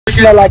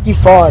Smell like you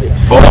farted.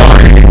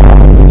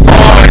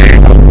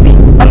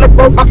 On the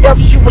boat, my girl,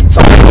 she was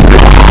talking.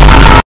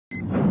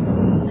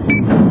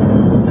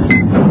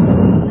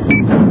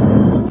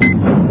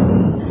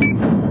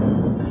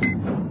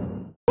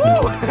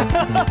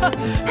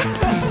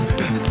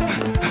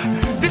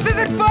 This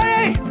isn't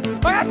funny!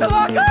 I have to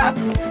lock up!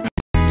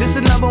 This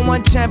is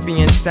 #1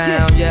 champion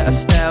sound. Yeah,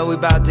 Estelle, we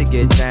about to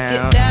get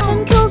down.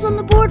 10 kills on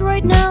the board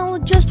right now.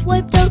 Just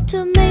wiped out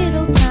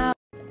Tomato Town.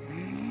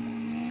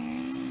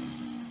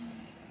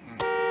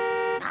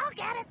 I'll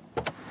get it.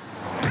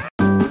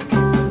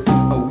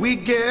 We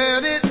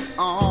get it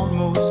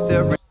almost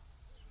every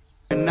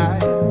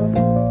night.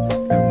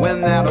 And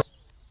when that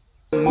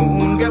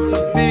moon gets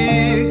so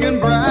big and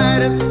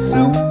bright, it's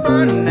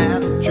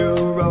supernatural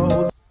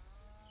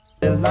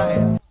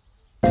delight.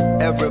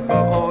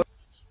 Everybody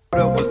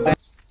was there.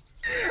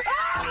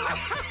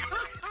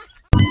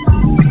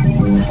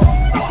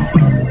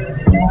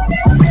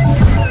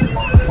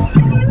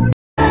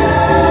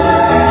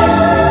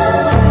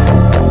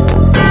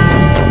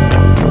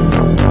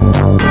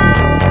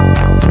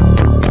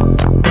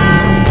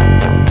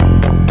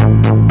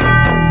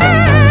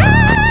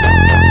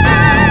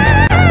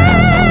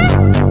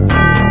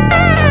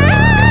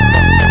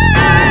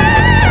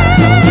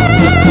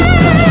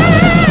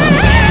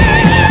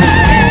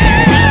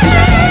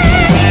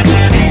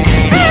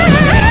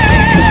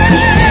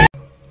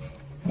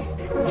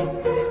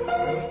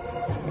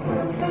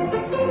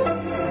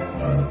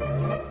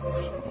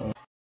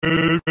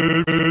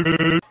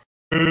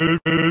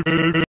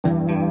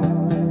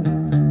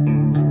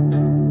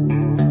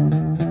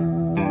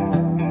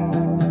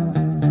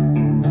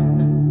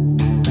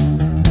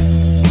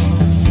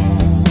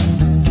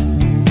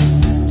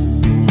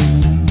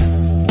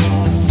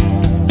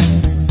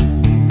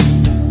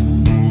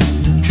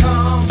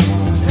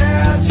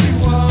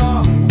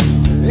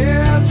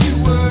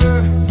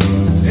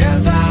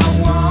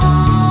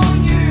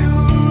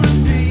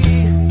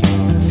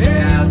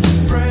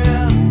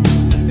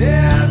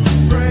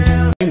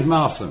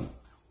 Marson,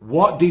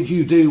 what did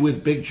you do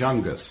with Big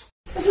Chungus?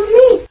 That's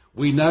me.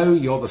 We know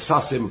you're the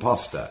sus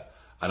imposter,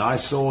 and I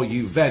saw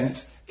you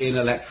vent in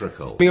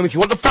electrical. If you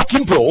want the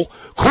fucking brawl,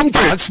 come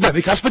down to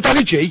Snevic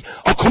Hospitality,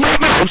 I'll come out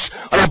of my house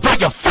and I'll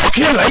break your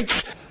fucking legs!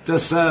 The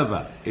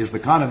server is the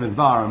kind of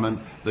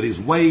environment that is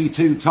way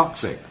too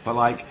toxic for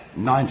like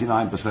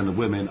 99% of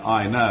women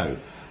I know.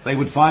 They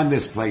would find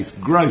this place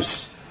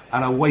gross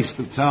and a waste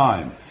of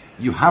time.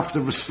 You have to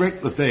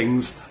restrict the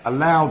things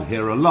allowed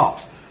here a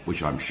lot,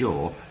 which I'm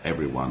sure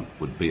everyone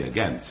would be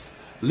against.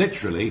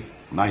 Literally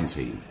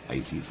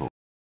 1984.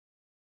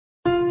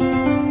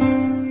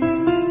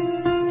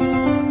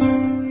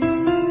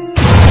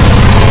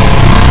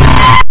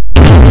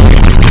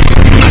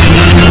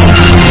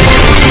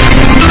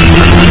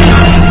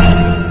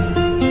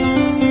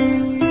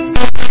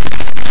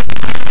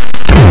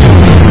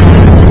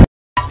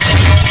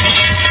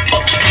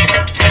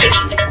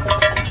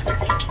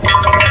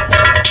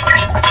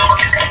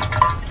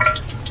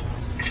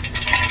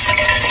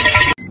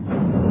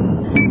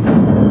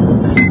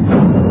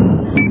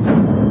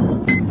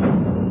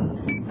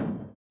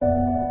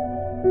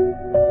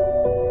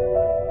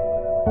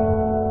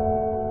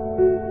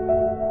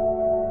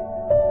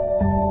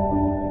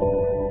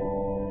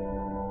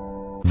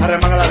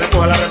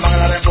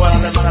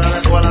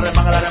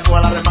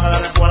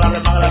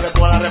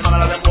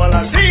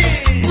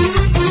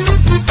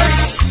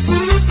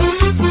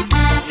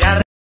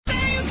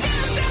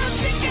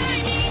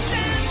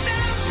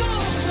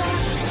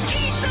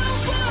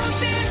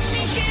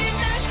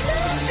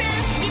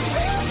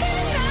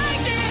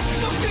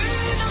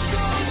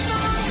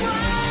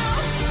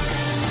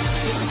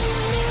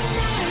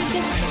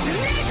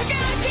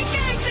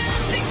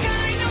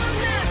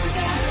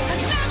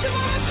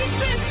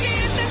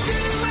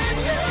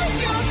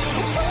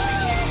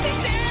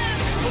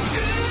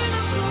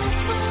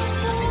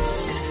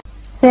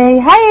 Say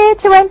hi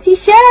to Auntie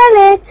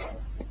Charlotte!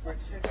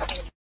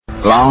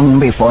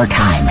 Long before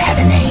time had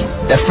a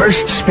name, the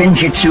first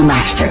Spinjitzu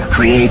master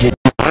created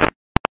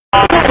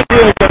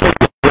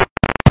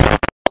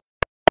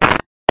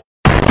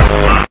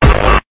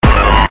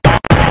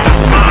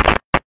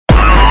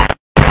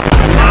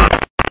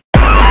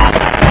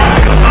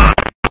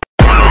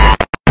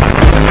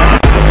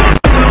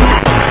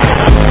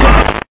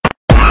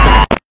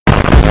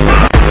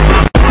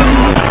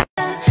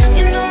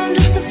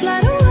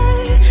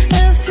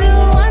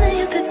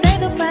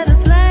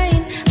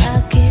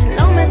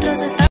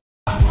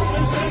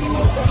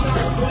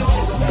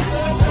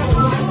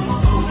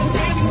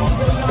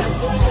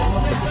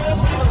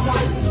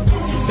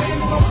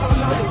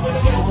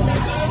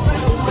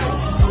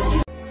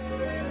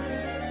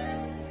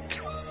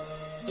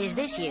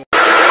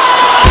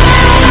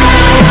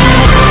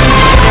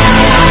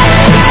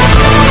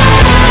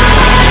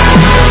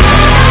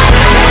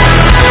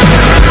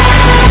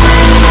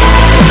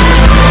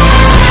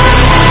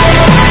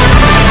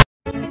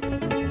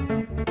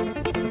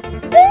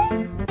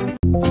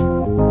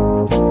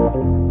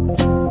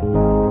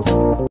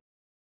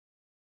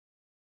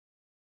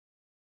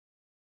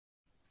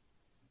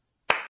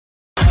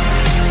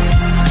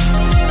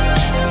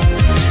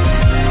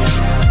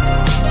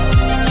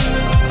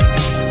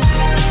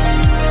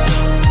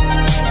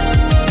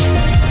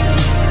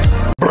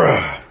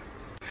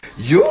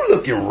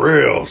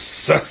real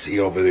sussy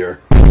over there.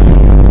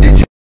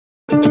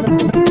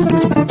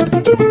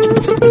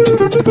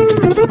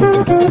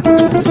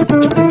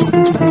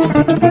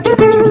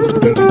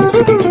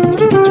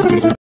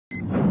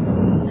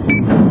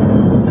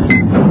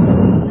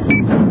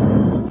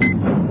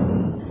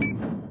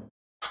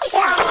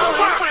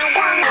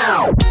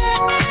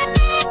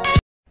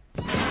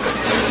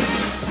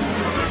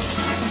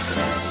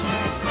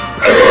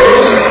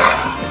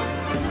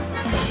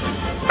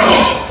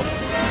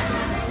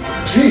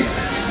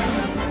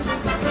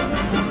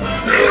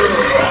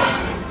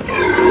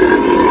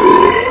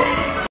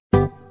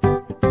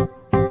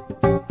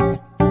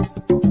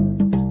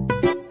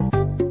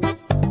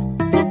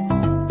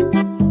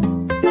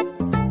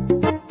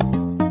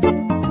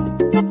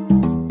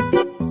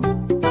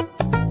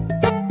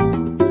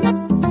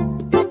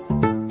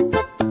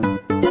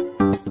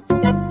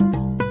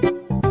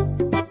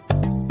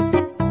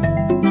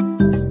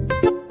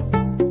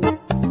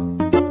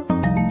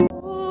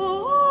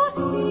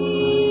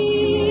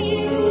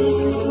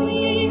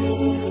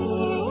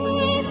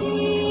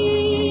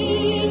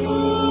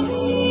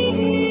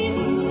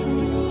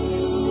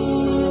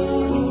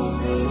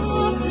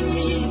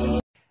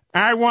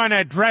 I want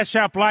to dress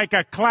up like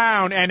a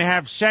clown and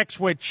have sex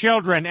with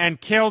children and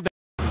kill them.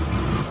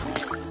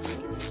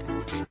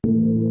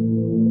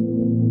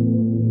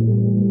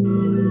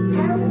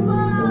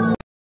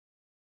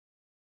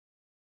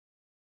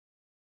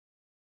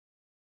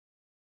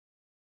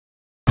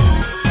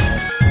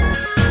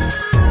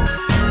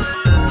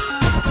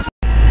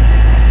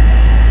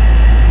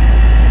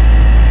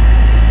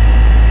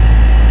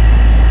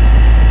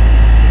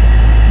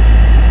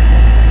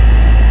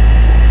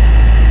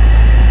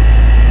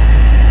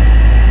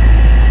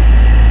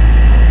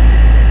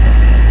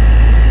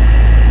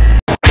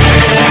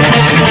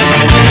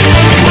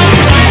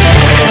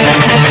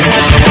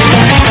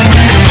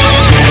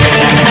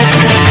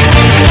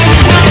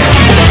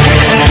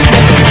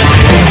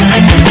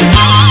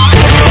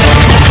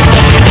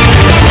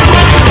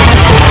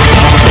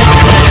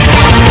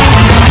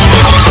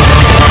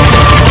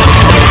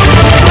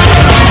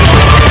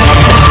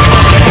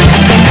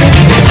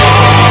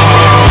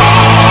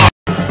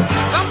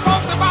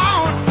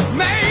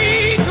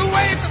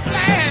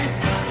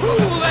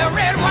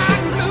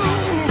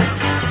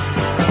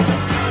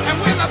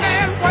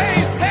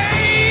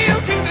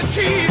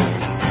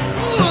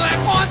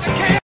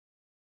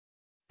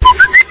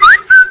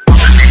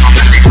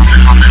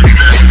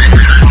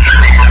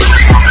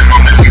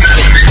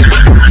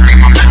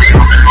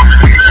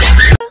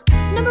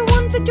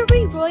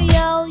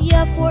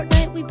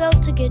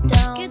 Get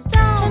down.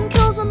 10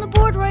 kills on the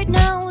board right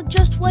now.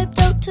 Just wiped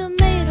out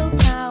Tomato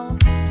Town.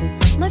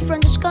 My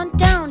friend just gone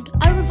down.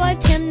 I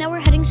revived him, now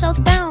we're heading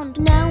southbound.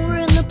 Now we're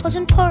in the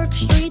Pleasant Park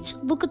streets.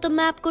 Look at the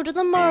map, go to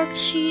the marked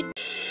sheet.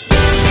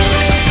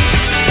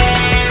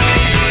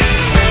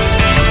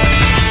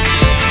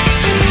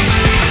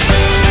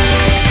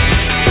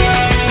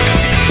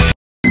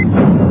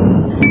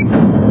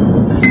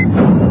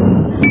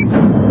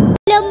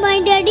 Love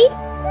my daddy,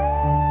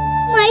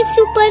 my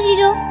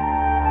superhero.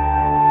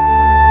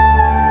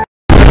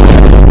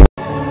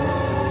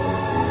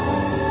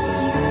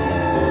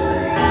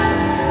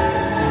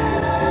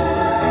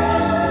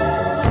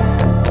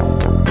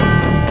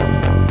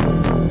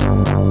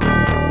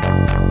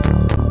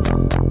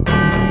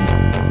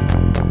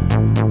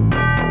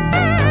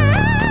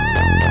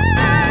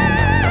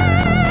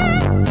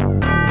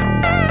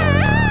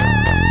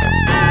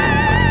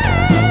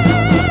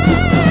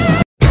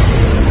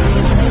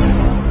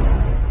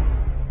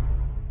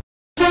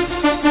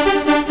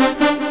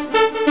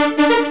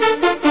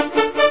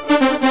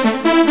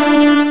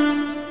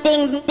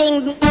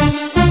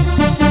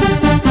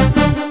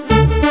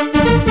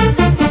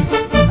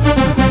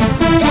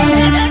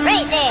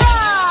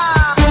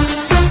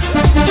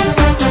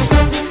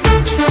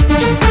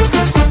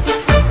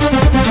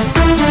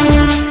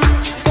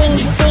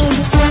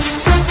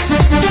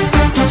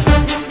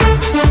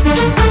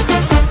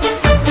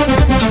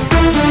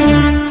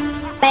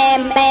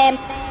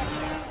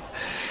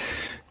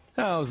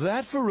 How's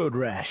that for road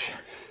rash?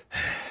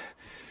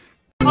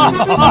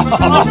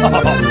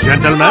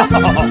 Gentlemen,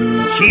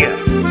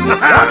 cheers.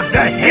 What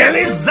the hell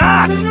is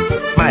that?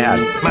 My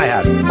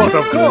hat, but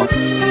of course.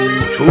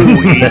 Too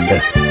easy.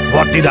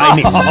 What did I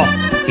miss?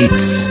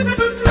 It's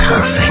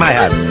perfect. My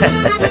hat.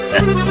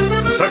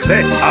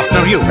 Success.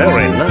 After you.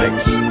 Very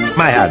nice.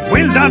 My hat.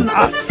 Well done,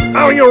 us.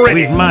 Are you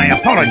ready? With my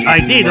apology. I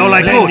did all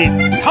I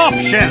could. Top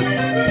shelf.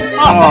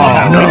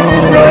 Oh, no.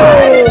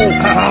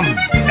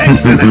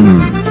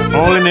 Excellent.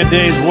 All in a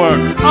day's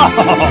work.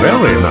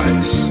 Very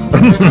nice.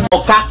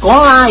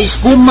 Coca-Cola,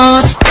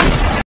 espuma.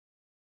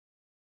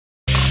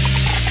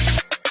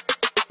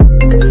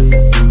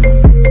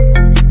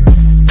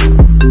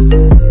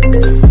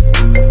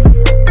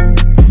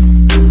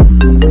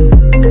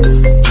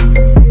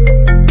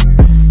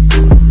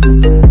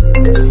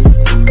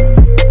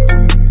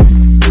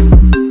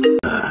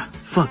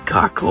 Fuck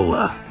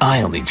Coca-Cola.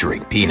 I only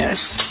drink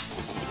penis.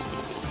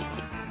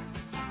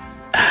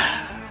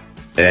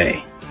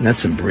 Hey, That's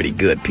some pretty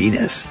good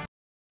penis.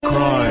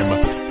 Crime.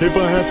 If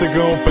I had to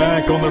go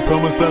back on the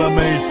promise that I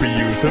made for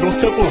you, so don't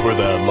step over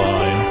that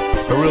line,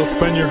 or else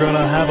friend you're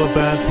gonna have a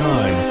bad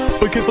time.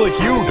 Because like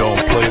you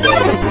don't play by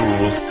the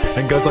rules,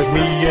 and guys like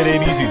me, it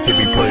ain't easy to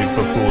be played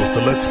for fools.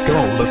 So let's go,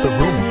 let the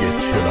room get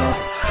chiller.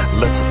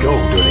 Let's go,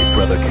 dirty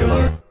brother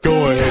killer.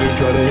 Go ahead and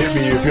try to hit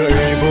me if you're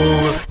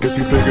able, cause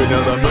you figured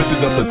now that much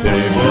is off the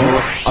table.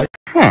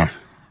 Huh.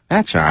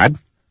 That's odd.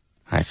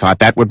 I thought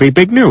that would be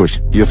big news.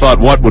 You thought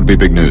what would be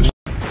big news?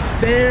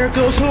 There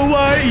goes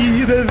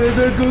Hawaii,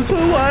 there goes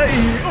Hawaii,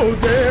 oh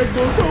there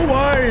goes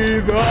Hawaii,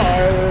 the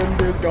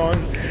island is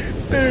gone,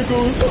 there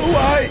goes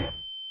Hawaii.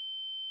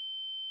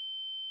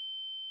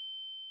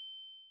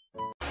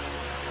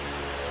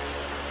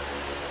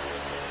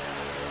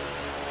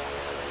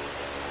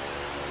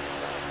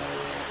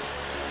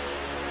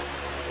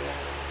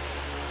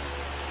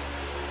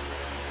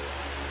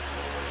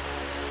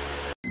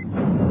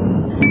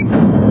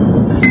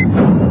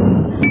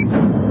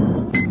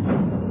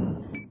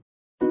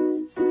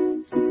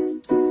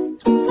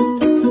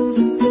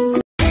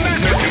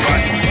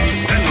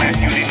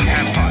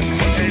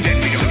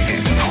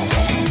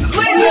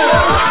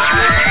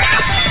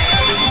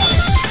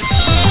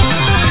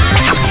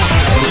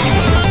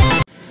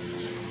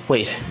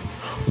 Wait.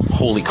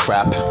 Holy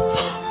crap.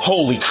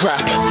 Holy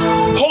crap.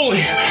 Holy...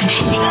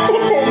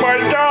 Oh my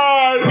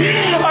god!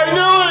 I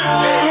knew it!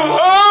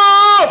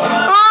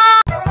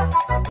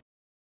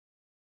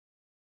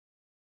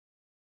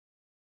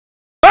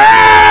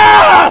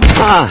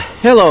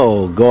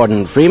 Hello,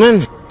 Gordon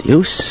Freeman. Do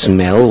you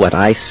smell what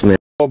I smell?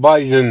 Joe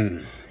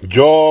Biden.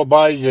 Joe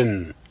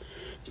Biden.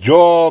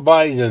 Joe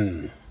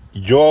Biden.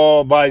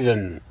 Joe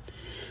Biden.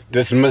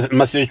 This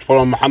message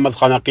from Muhammad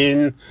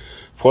Khanaqin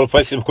for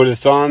Facebook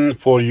Kurdistan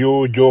for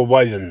you, Joe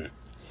Biden.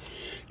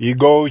 You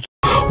go.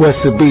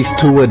 What's the beast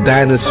to a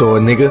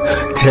dinosaur, nigga?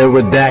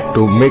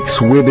 Pterodactyl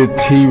mixed with a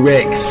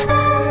T-Rex.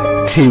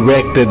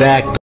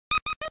 T-Rectodactyl.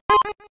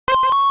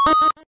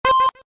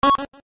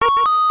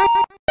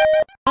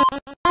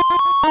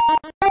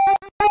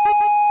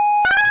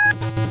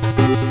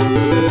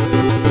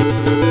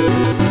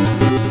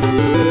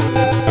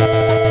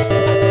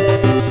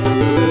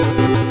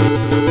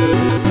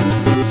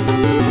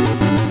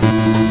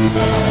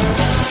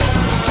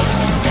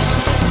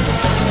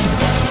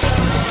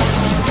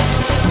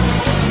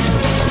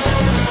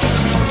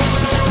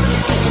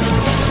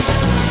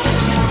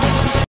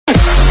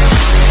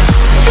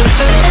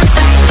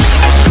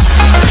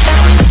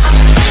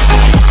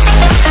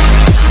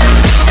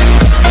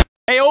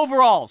 Hey,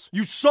 overalls,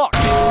 you suck!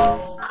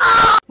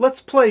 Let's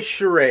play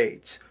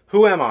charades.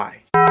 Who am I?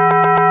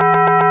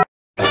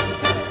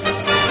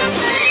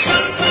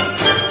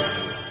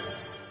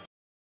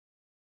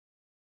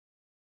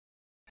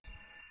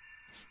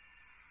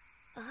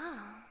 Oh,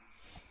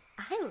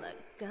 I look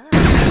good.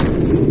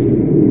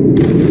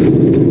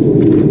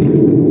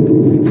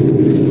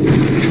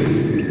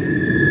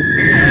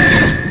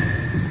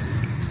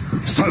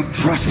 So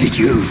trusted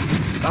you.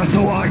 I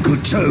thought I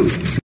could too.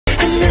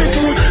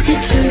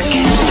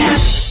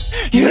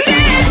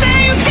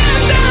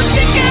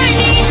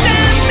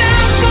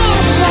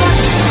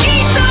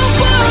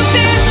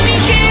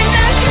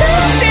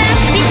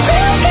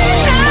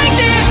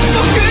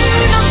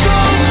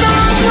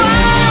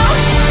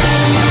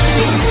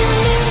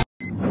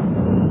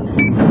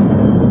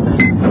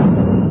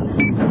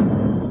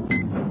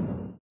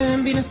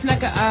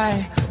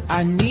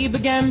 I need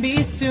began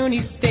be soon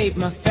he state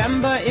my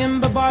fember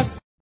in the boss.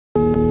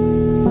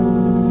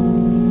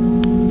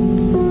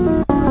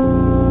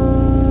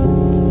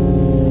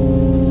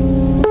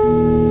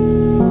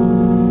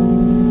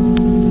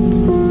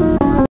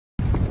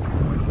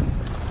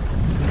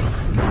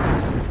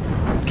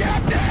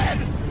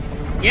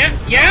 Yeah,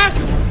 yeah?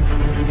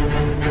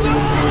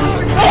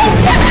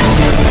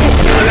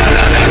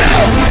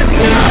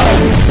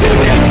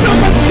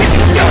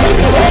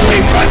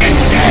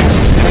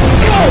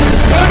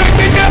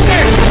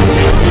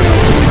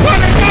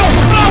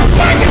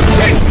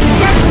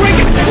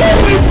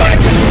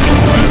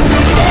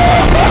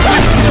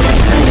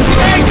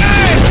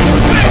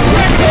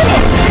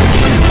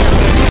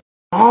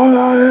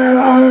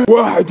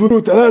 واحد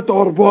واثنين ثلاثة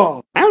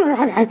وأربعة.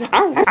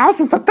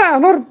 عاوز نفتح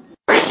نور.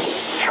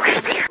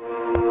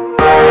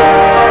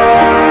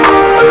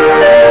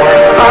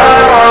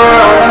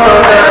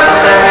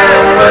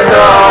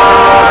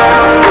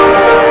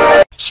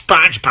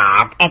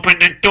 SpongeBob, open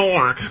the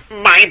door.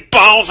 My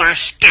balls are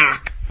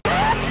stuck.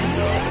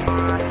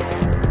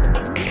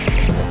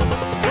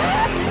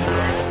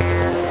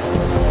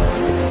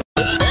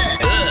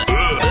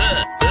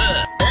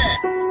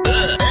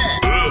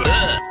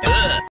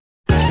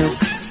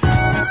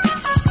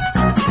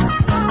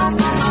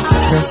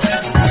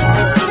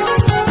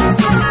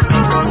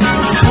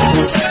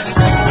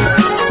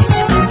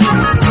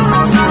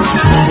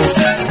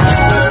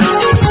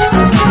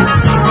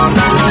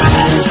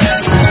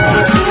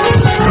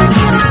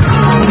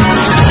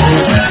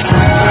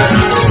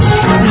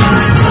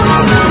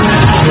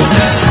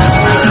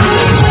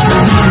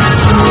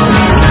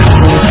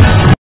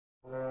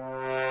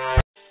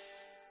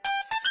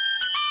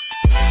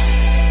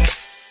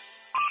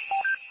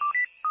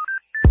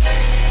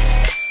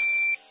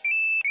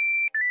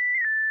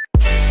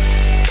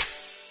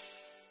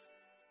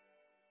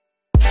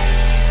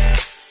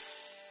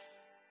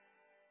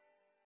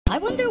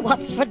 wonder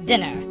what's for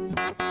dinner.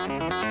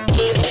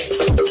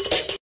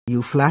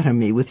 You flatter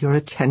me with your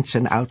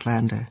attention,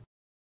 Outlander.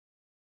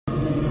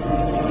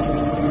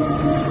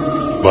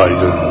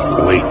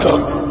 Biden, wake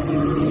up.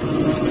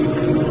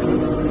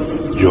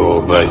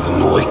 Joe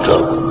Biden, wake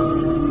up.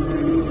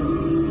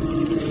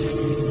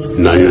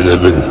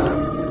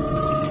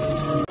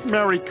 9/11.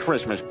 Merry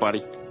Christmas,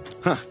 buddy.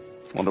 Huh.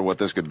 Wonder what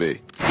this could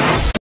be.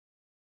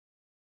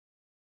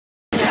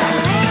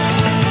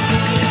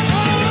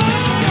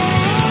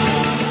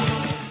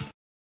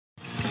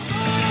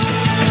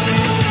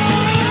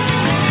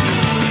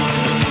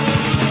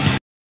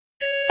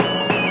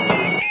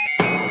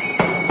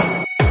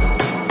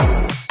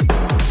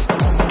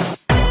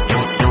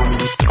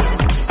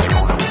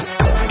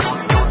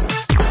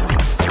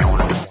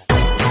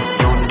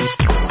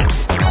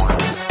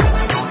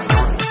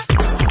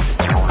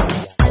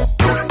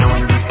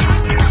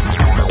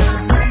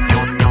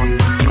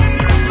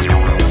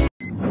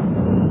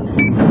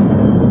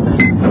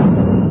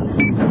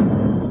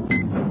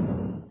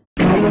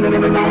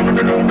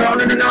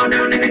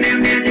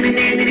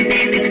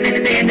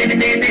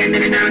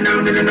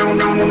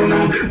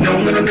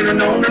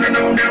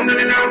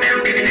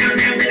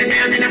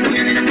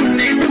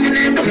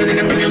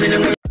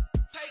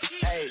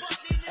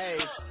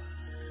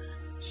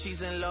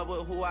 She's in love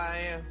with who I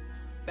am.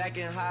 Back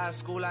in high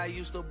school, I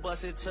used to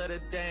bust it to the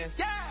dance.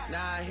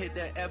 Now I hit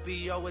the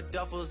FBO with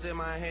duffels in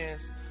my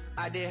hands.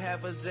 I did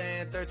half a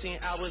Zan, 13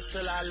 hours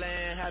till I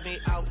land. Had me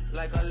out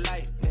like a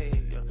light,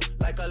 hey,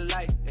 like a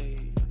light, hey,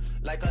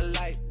 like a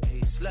light, hey,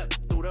 slept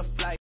through the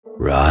flight.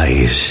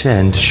 Rise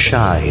and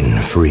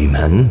shine,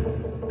 Freeman.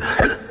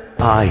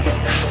 I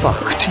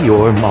fucked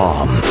your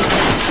mom.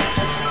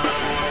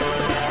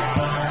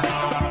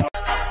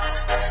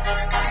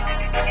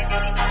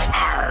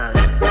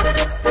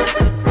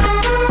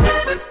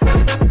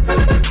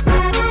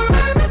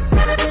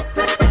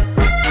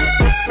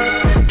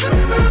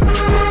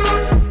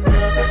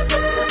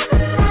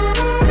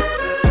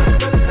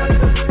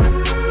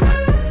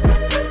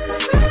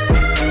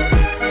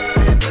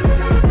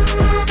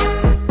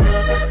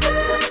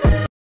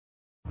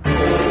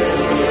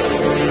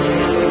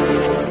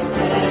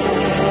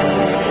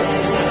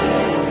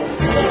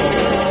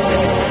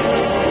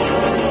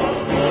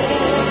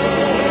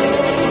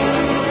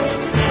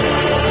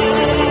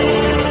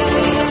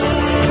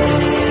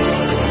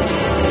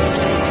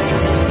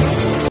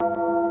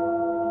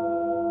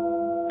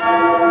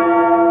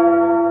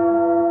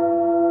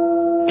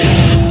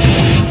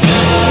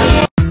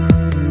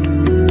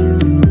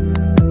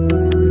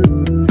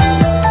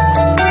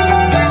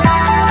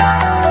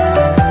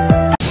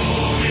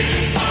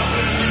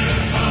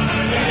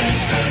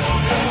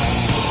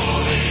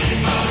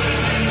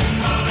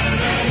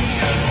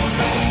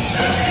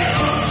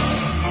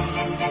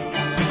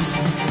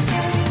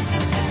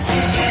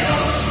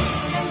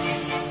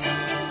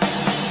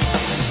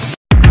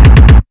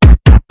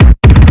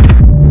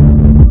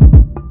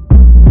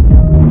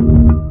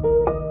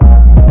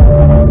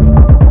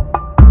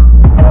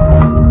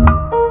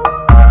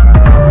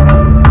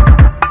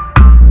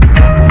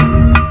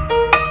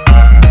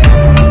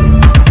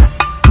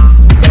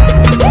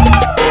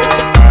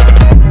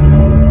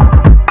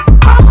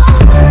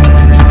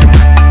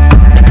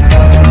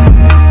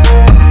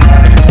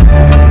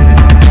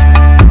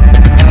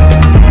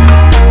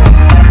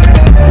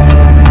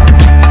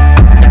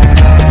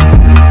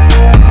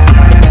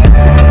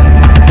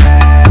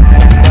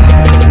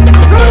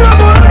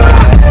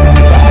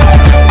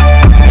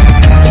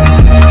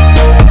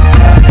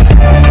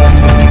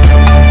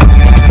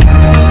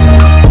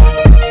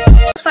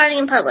 Farting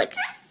in public.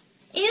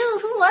 Ew,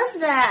 who was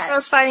that?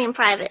 Girls farting in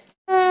private.